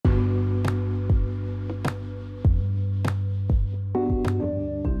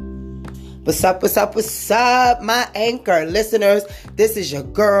What's up, my anchor listeners? This is your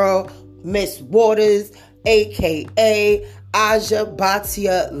girl, Miss Waters, aka Aja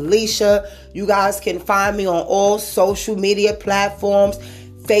Batia Leisha. You guys can find me on all social media platforms.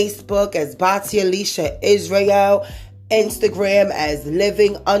 Facebook as Batia Leisha Israel. Instagram as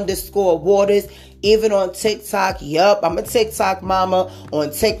living_waters. Even on TikTok, yup, I'm a TikTok mama.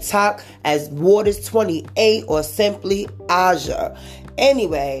 On TikTok as Waters28 or simply Aja.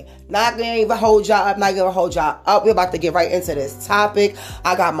 Anyway, not gonna hold y'all up. We're about to get right into this topic.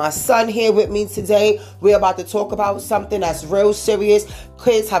 I got my son here with me today. We're about to talk about something that's real serious.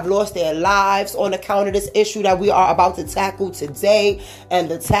 Kids have lost their lives on account of this issue that we are about to tackle today. And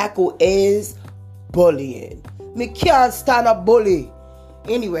the tackle is bullying. Me can't stand a bully.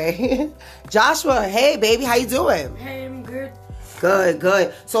 Anyway, Joshua, hey baby, how you doing? Hey, I'm good.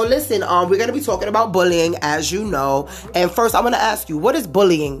 Good. So listen, we're going to be talking about bullying, as you know. And first, I'm going to ask you, what is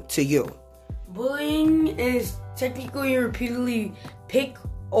bullying to you? Bullying is technically repeatedly pick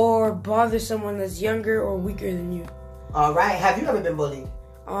or bother someone that's younger or weaker than you. All right. Have you ever been bullied?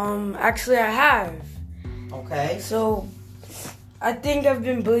 Actually, I have. Okay. So, I think I've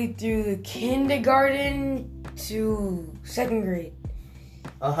been bullied through the kindergarten to second grade.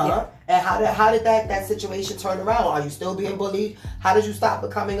 Yeah. And how did that situation turn around? Are you still being bullied? How did you stop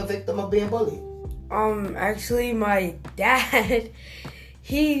becoming a victim of being bullied? Actually, my dad,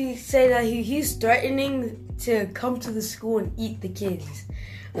 he said that he's threatening to come to the school and eat the kids.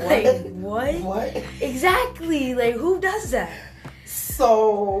 What? Like, what? What? Exactly. Like, who does that?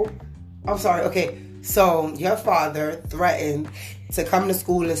 So, I'm sorry. Okay. So, your father threatened to come to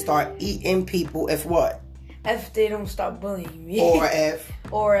school and start eating people if what? If they don't stop bullying me. Or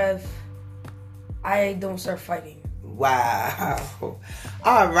if I don't start fighting. Wow.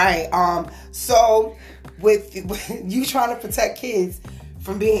 All right. So with you trying to protect kids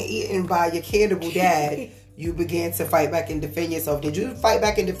from being eaten by your cannibal dad, you began to fight back and defend yourself. Did you fight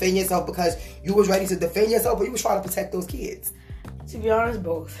back and defend yourself because you was ready to defend yourself, or you was trying to protect those kids? To be honest,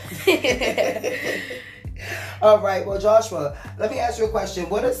 both. All right, well, Joshua, let me ask you a question.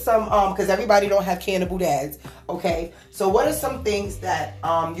 What are some, because everybody don't have cannibal dads, okay? So what are some things that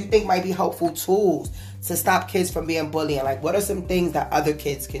you think might be helpful tools to stop kids from being bullied? Like, what are some things that other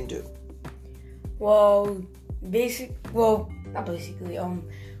kids can do? Well, not basically.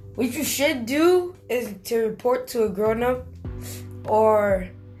 What you should do is to report to a grown-up, or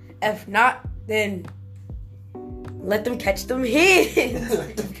if not, then let them catch them hands.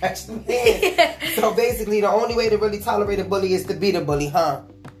 Let them catch them hands. So basically, the only way to really tolerate a bully is to be the bully, huh?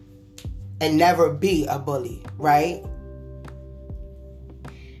 And never be a bully, right?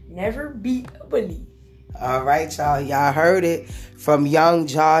 Never be a bully. All right, y'all. Y'all heard it from young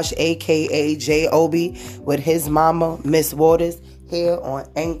Josh, a.k.a. J.O.B., with his mama, Miss Waters, here on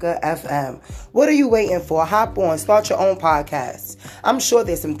Anchor FM. What are you waiting for? Hop on. Start your own podcast. I'm sure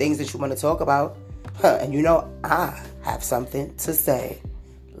there's some things that you want to talk about. And you know, I have something to say.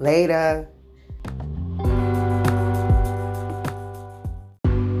 Later.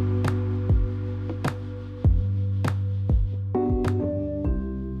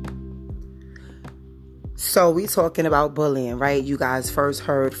 So we talking about bullying, right? You guys first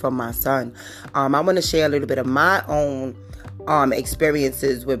heard from my son. I want to share a little bit of my own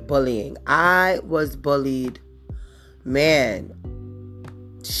experiences with bullying. I was bullied, man.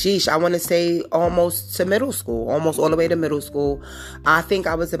 Sheesh, I want to say almost to middle school, almost all the way to middle school. I think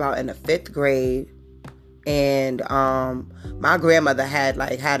I was about in the 5th grade, and my grandmother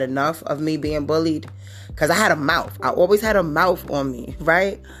had enough of me being bullied because I had a mouth. I always had a mouth on me,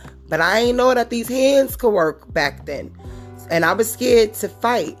 right? But I didn't know that these hands could work back then, and I was scared to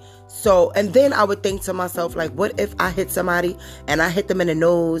fight. So, and then I would think to myself, like, what if I hit somebody and I hit them in the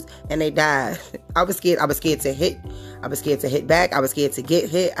nose and they died? I was scared to hit. I was scared to hit back. I was scared to get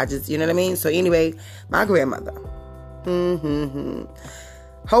hit. You know what I mean? So anyway, my grandmother.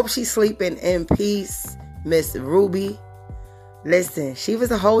 Hope she's sleeping in peace, Miss Ruby. Listen, she was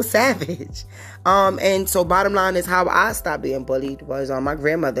a whole savage. And so bottom line is how I stopped being bullied was my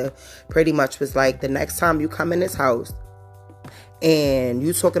grandmother pretty much was like, the next time you come in this house, and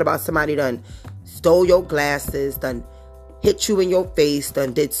you talking about somebody done stole your glasses, done hit you in your face,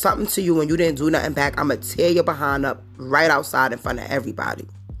 done did something to you and you didn't do nothing back, I'm going to tear your behind up right outside in front of everybody.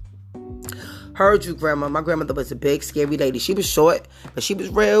 Heard you, Grandma. My grandmother was a big, scary lady. She was short, but she was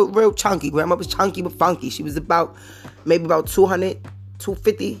real chunky. Grandma was chunky but funky. She was maybe about 200,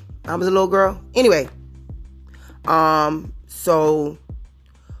 250. I was a little girl. Anyway, so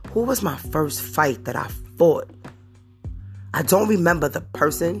who was my first fight that I fought? I don't remember the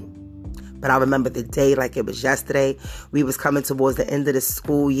person, But I remember the day like it was yesterday. We was coming towards the end of the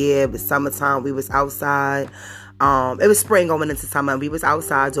school year. It was summertime. We was outside. It was spring going into summer. We was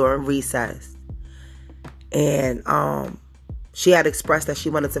outside during recess. And she had expressed that she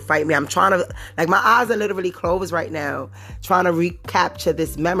wanted to fight me. I'm trying to, like, my eyes are literally closed right now, trying to recapture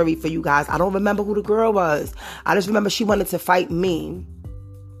this memory for you guys. I don't remember who the girl was. I just remember she wanted to fight me.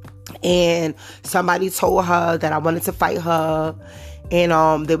 And somebody told her that I wanted to fight her.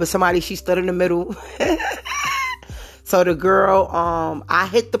 And there was somebody, she stood in the middle. So the girl, I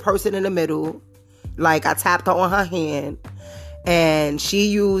hit the person in the middle. Like, I tapped her on her hand. And she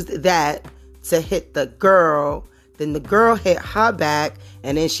used that to hit the girl. Then the girl hit her back.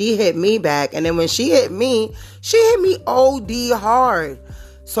 And then she hit me back. And then when she hit me OD hard.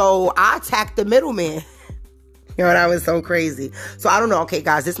 So I attacked the middleman. You know, that was so crazy. So I don't know. Okay,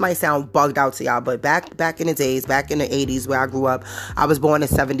 guys, this might sound bugged out to y'all, but back in the days, back in the 80s where I grew up, I was born in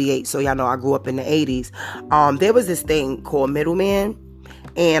 78. So y'all know I grew up in the 80s. There was this thing called middleman.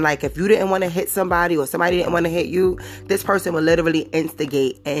 And like, if you didn't want to hit somebody or somebody didn't want to hit you, this person would literally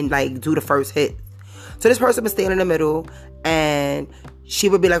instigate and like do the first hit. So this person would stand in the middle and she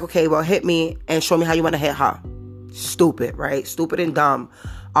would be like, okay, well, hit me and show me how you want to hit her. Stupid, right? Stupid and dumb.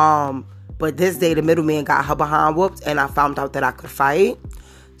 But this day, the middleman got her behind whooped, and I found out that I could fight.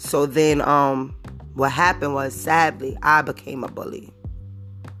 So then, what happened was, sadly, I became a bully.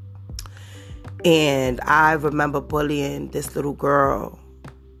 And I remember bullying this little girl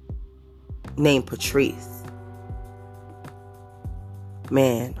named Patrice.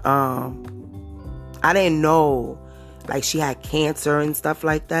 Man, I didn't know, like, she had cancer and stuff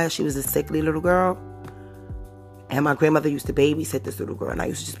like that. She was a sickly little girl. And my grandmother used to babysit this little girl. And I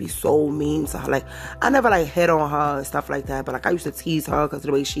used to just be so mean to her. Like, I never, like, hit on her and stuff like that. But, like, I used to tease her because of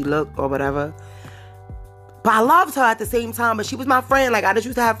the way she looked or whatever. But I loved her at the same time. But she was my friend. Like, I just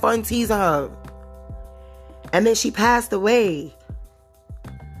used to have fun teasing her. And then she passed away.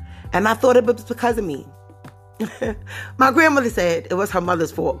 And I thought it was because of me. My grandmother said it was her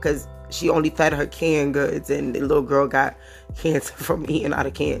mother's fault because she only fed her canned goods and the little girl got cancer from eating out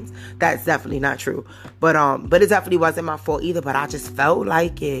of cans. That's definitely not true. But it definitely wasn't my fault either. But I just felt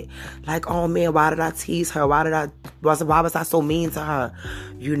like it. Like, oh man, why did I tease her? Why was I so mean to her?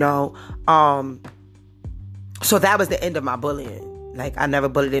 You know? So that was the end of my bullying. Like, I never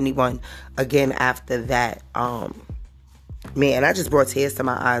bullied anyone again after that. Man, I just brought tears to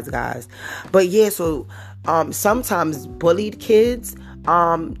my eyes, guys. But yeah, so sometimes bullied kids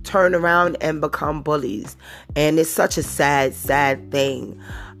turn around and become bullies. And it's such a sad, sad thing.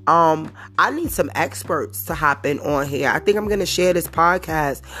 I need some experts to hop in on here. I think I'm going to share this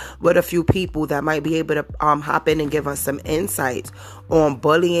podcast with a few people that might be able to hop in and give us some insights on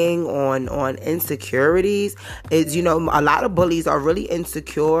bullying, on insecurities. It's, you know, a lot of bullies are really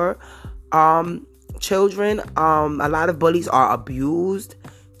insecure children. A lot of bullies are abused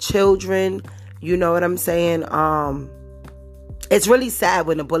children. You know what I'm saying? It's really sad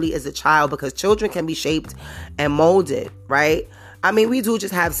when a bully is a child because children can be shaped and molded, right? I mean, we do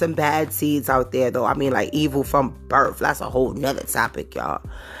just have some bad seeds out there, though. I mean, like, evil from birth. That's a whole nother topic, y'all.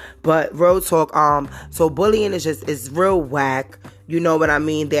 But real talk, so bullying is real whack. You know what I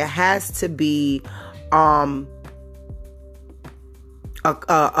mean? There has to be a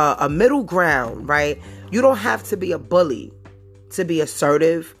middle ground, right? You don't have to be a bully to be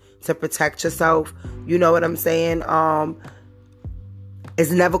assertive, to protect yourself. You know what I'm saying? It's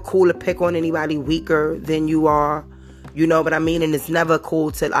never cool to pick on anybody weaker than you are. You know what I mean? And it's never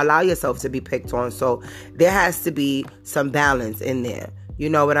cool to allow yourself to be picked on. So there has to be some balance in there. You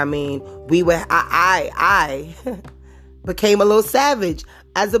know what I mean? I became a little savage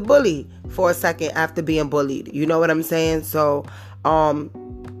as a bully for a second after being bullied. You know what I'm saying? So,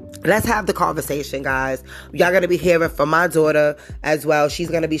 let's have the conversation, guys. Y'all going to be hearing from my daughter as well. She's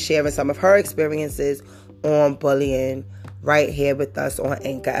going to be sharing some of her experiences on bullying right here with us on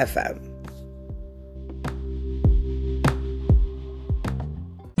Anchor FM.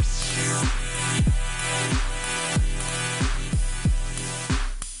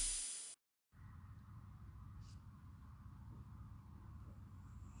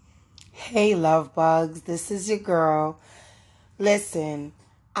 Hey, love bugs. This is your girl. Listen,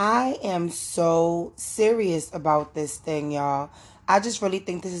 I am so serious about this thing, y'all. I just really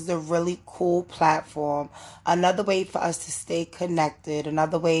think this is a really cool platform. Another way for us to stay connected.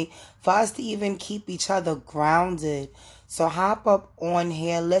 Another way for us to even keep each other grounded. So hop up on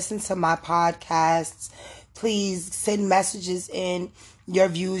here. Listen to my podcasts. Please send messages in. Your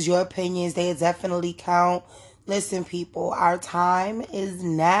views, your opinions, they definitely count. Listen, people, our time is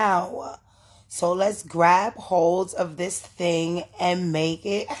now. So let's grab hold of this thing and make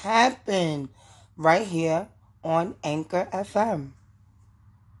it happen right here on Anchor FM.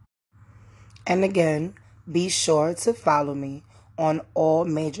 And again, be sure to follow me on all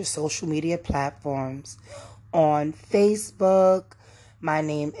major social media platforms. On Facebook, my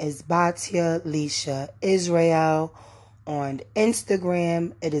name is Batia Leisha Israel. On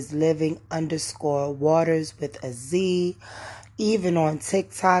Instagram, it is living_waters with a Z. Even on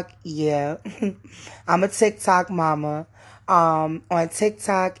TikTok, yeah, I'm a TikTok mama. On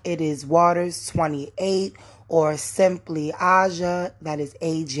TikTok, it is Waters28 or simply Aja, that is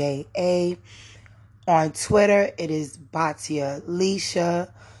AJA. On Twitter, it is Batia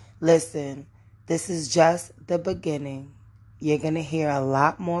Leisha. Listen, this is just the beginning. You're going to hear a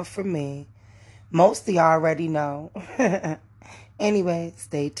lot more from me. Most of y'all already know. Anyway,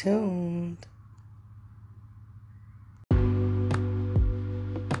 stay tuned.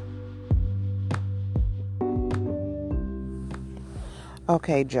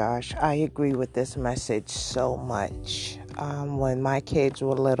 Okay, Josh, I agree with this message so much. When my kids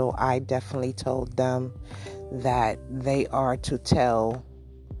were little, I definitely told them that they are to tell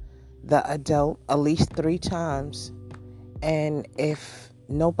the adult at least 3 times. And if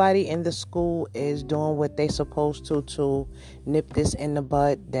nobody in the school is doing what they're supposed to nip this in the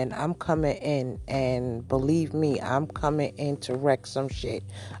bud, then I'm coming in. And believe me, I'm coming in to wreck some shit.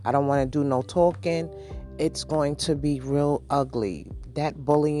 I don't want to do no talking. It's going to be real ugly. That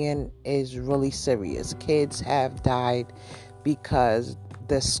bullying is really serious. Kids have died because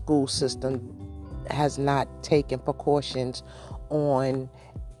the school system has not taken precautions on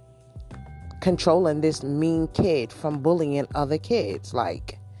controlling this mean kid from bullying other kids.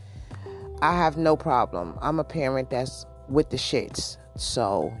 Like, I have no problem. I'm a parent that's with the shits.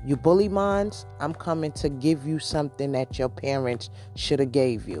 So you bully mines, I'm coming to give you something that your parents should have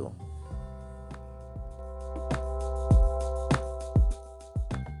gave you.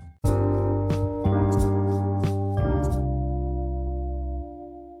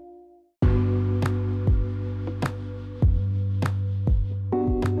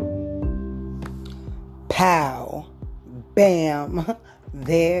 Pow, bam,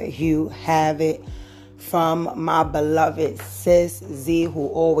 there you have it from my beloved sis Z, who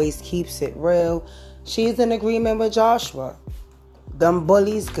always keeps it real. She's in agreement with Joshua. Them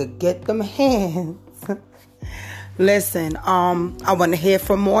bullies could get them hands. Listen, I want to hear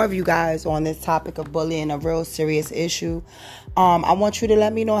from more of you guys on this topic of bullying, a real serious issue. I want you to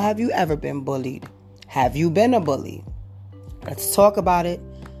let me know, have you ever been bullied? Have you been a bully? Let's talk about it.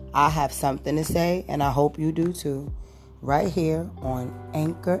 I have something to say, and I hope you do too. Right here on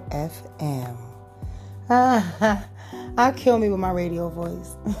Anchor FM. I'll kill me with my radio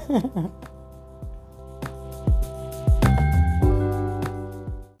voice.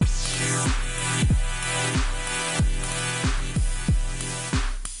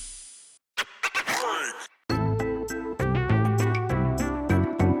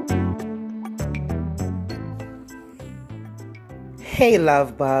 Hey,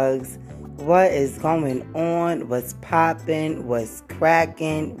 love bugs. What is going on? What's popping? What's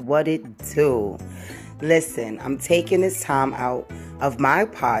cracking? What it do? Listen, I'm taking this time out of my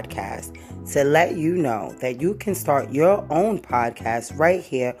podcast to let you know that you can start your own podcast right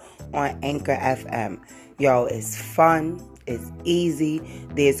here on Anchor FM. Yo, it's fun. It's easy.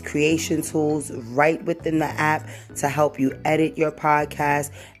 There's creation tools right within the app to help you edit your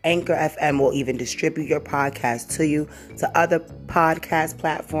podcast. Anchor FM will even distribute your podcast to you, to other podcast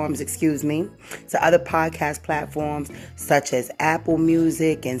platforms, such as Apple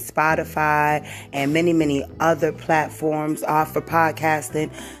Music and Spotify and many, many other platforms for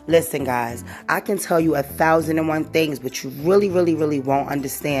podcasting. Listen, guys, I can tell you 1,001 things, but you really, really, really won't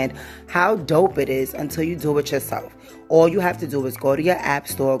understand how dope it is until you do it yourself. All you have to do is go to your app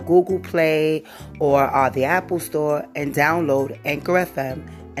store, Google Play, or the Apple Store, and download Anchor FM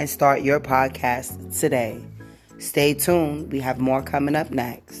and start your podcast today. Stay tuned. We have more coming up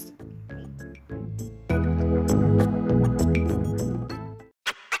next.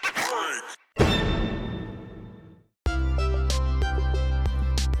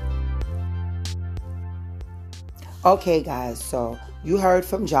 Okay, guys, so you heard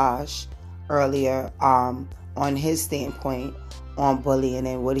from Josh earlier on his standpoint on bullying,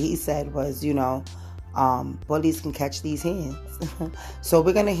 and what he said was, bullies can catch these hands. So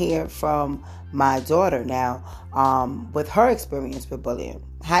we're going to hear from my daughter now with her experience with bullying.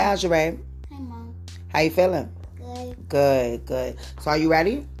 Hi, Ajare. Hi, Mom. How you feeling? Good. Good. So are you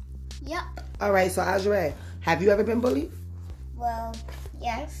ready? Yep. All right, so Ajare, have you ever been bullied? Well,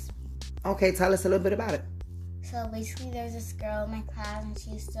 yes. Okay, tell us a little bit about it. So basically, there's this girl in my class, and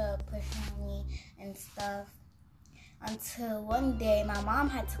she used to push on me and stuff. Until one day, my mom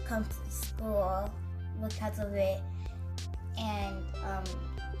had to come to the school because of it, and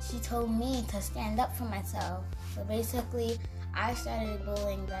she told me to stand up for myself. So basically, I started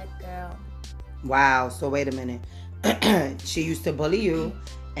bullying that girl. Wow. So wait a minute. She used to bully you,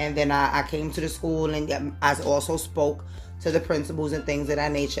 and then I came to the school, and I also spoke to the principals and things of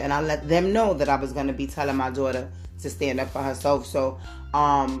that nature, and I let them know that I was going to be telling my daughter to stand up for herself. So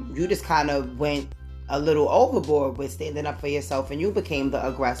you just kind of went a little overboard with standing up for yourself, and you became the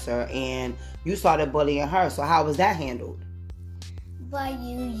aggressor, and you started bullying her. So how was that handled? But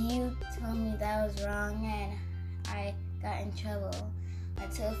you told me that was wrong, and I got in trouble.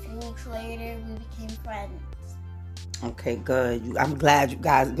 Until a few weeks later, we became friends. Okay, good. I'm glad you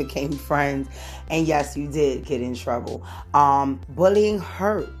guys became friends. And yes, you did get in trouble. Bullying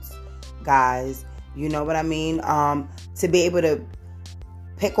hurts, guys. You know what I mean? To be able to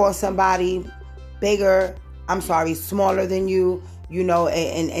pick on somebody smaller than you, you know,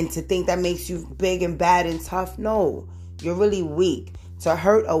 and to think that makes you big and bad and tough. No, you're really weak. To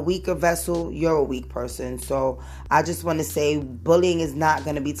hurt a weaker vessel, you're a weak person. So I just want to say bullying is not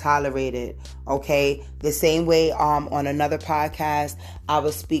going to be tolerated, okay? The same way on another podcast, I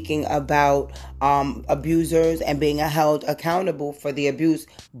was speaking about abusers and being held accountable for the abuse.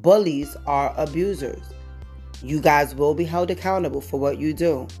 Bullies are abusers. You guys will be held accountable for what you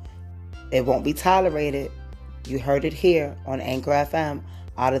do. It won't be tolerated. You heard it here on Anchor FM,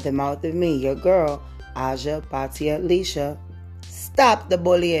 out of the mouth of me, your girl, Aja Batia Leisha. Stop the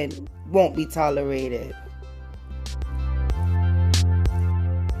bullying. Won't be tolerated.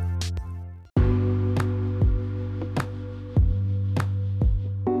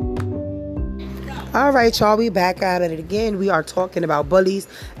 All right, y'all, we back at it again. We are talking about bullies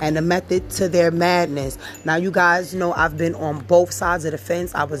and the method to their madness. Now, you guys know I've been on both sides of the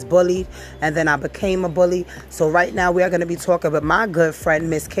fence. I was bullied, and then I became a bully. So right now, we are going to be talking with my good friend,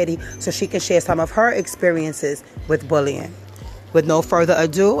 Miss Kitty, so she can share some of her experiences with bullying. With no further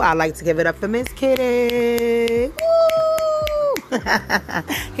ado, I'd like to give it up for Miss Kitty. Woo!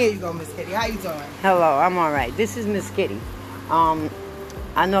 Here you go, Miss Kitty. How you doing? Hello, I'm all right. This is Miss Kitty.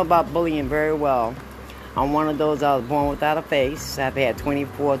 I know about bullying very well. I'm one of those I was born without a face. I've had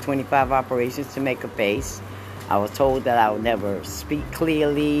 24, 25 operations to make a face. I was told that I would never speak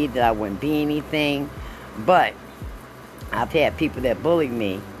clearly, that I wouldn't be anything. But I've had people that bullied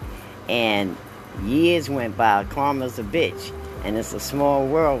me, and years went by. Karma's a bitch. And it's a small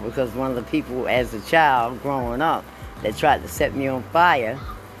world, because one of the people as a child growing up that tried to set me on fire,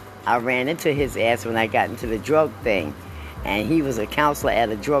 I ran into his ass when I got into the drug thing. And he was a counselor at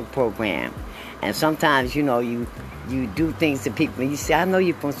a drug program. And sometimes, you know, you do things to people and you say, I know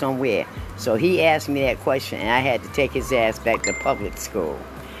you from somewhere. So he asked me that question, and I had to take his ass back to public school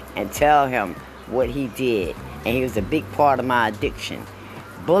and tell him what he did. And he was a big part of my addiction.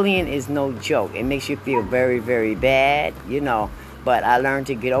 Bullying is no joke. It makes you feel very, very bad, you know. But I learned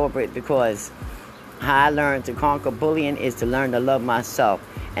to get over it, because how I learned to conquer bullying is to learn to love myself.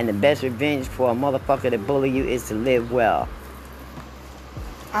 And the best revenge for a motherfucker to bully you is to live well.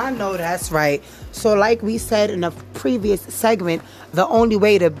 I know that's right. So like we said in a previous segment, the only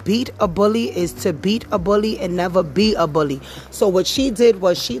way to beat a bully is to beat a bully and never be a bully. So what she did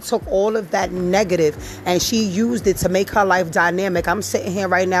was she took all of that negative and she used it to make her life dynamic. I'm sitting here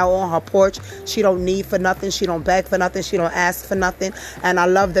right now on her porch. She don't need for nothing. She don't beg for nothing. She don't ask for nothing. And I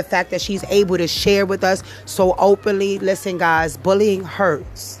love the fact that she's able to share with us so openly. Listen, guys, bullying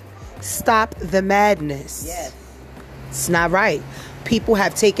hurts. Stop the madness. Yes. It's not right. People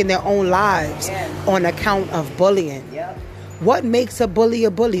have taken their own lives on account of bullying. Yep. What makes a bully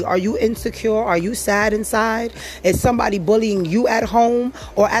a bully? Are you insecure? Are you sad inside? Is somebody bullying you at home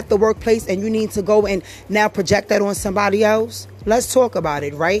or at the workplace and you need to go and now project that on somebody else? Let's talk about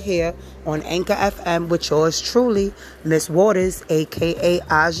it right here on Anchor FM with yours truly, Miss Waters, a.k.a.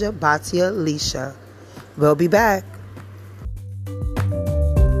 Aja Batia Leisha. We'll be back.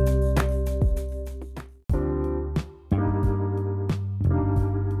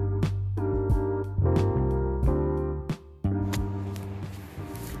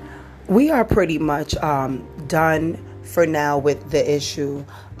 We are pretty much done for now with the issue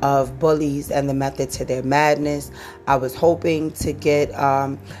of bullies and the method to their madness. I was hoping to get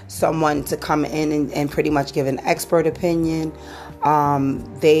someone to come in and pretty much give an expert opinion.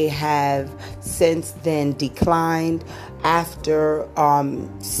 They have since then declined after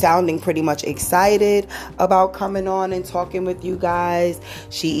sounding pretty much excited about coming on and talking with you guys.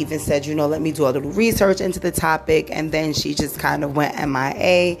 She even said, let me do a little research into the topic, and then she just kind of went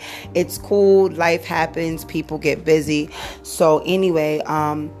MIA. It's cool. Life happens. People get busy. So anyway,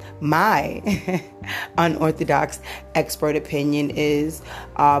 my unorthodox expert opinion is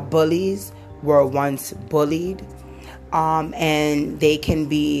bullies were once bullied, and they can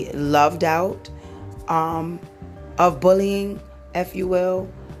be loved out of bullying, if you will.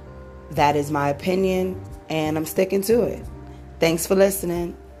 That is my opinion, and I'm sticking to it. Thanks for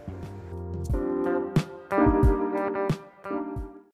listening.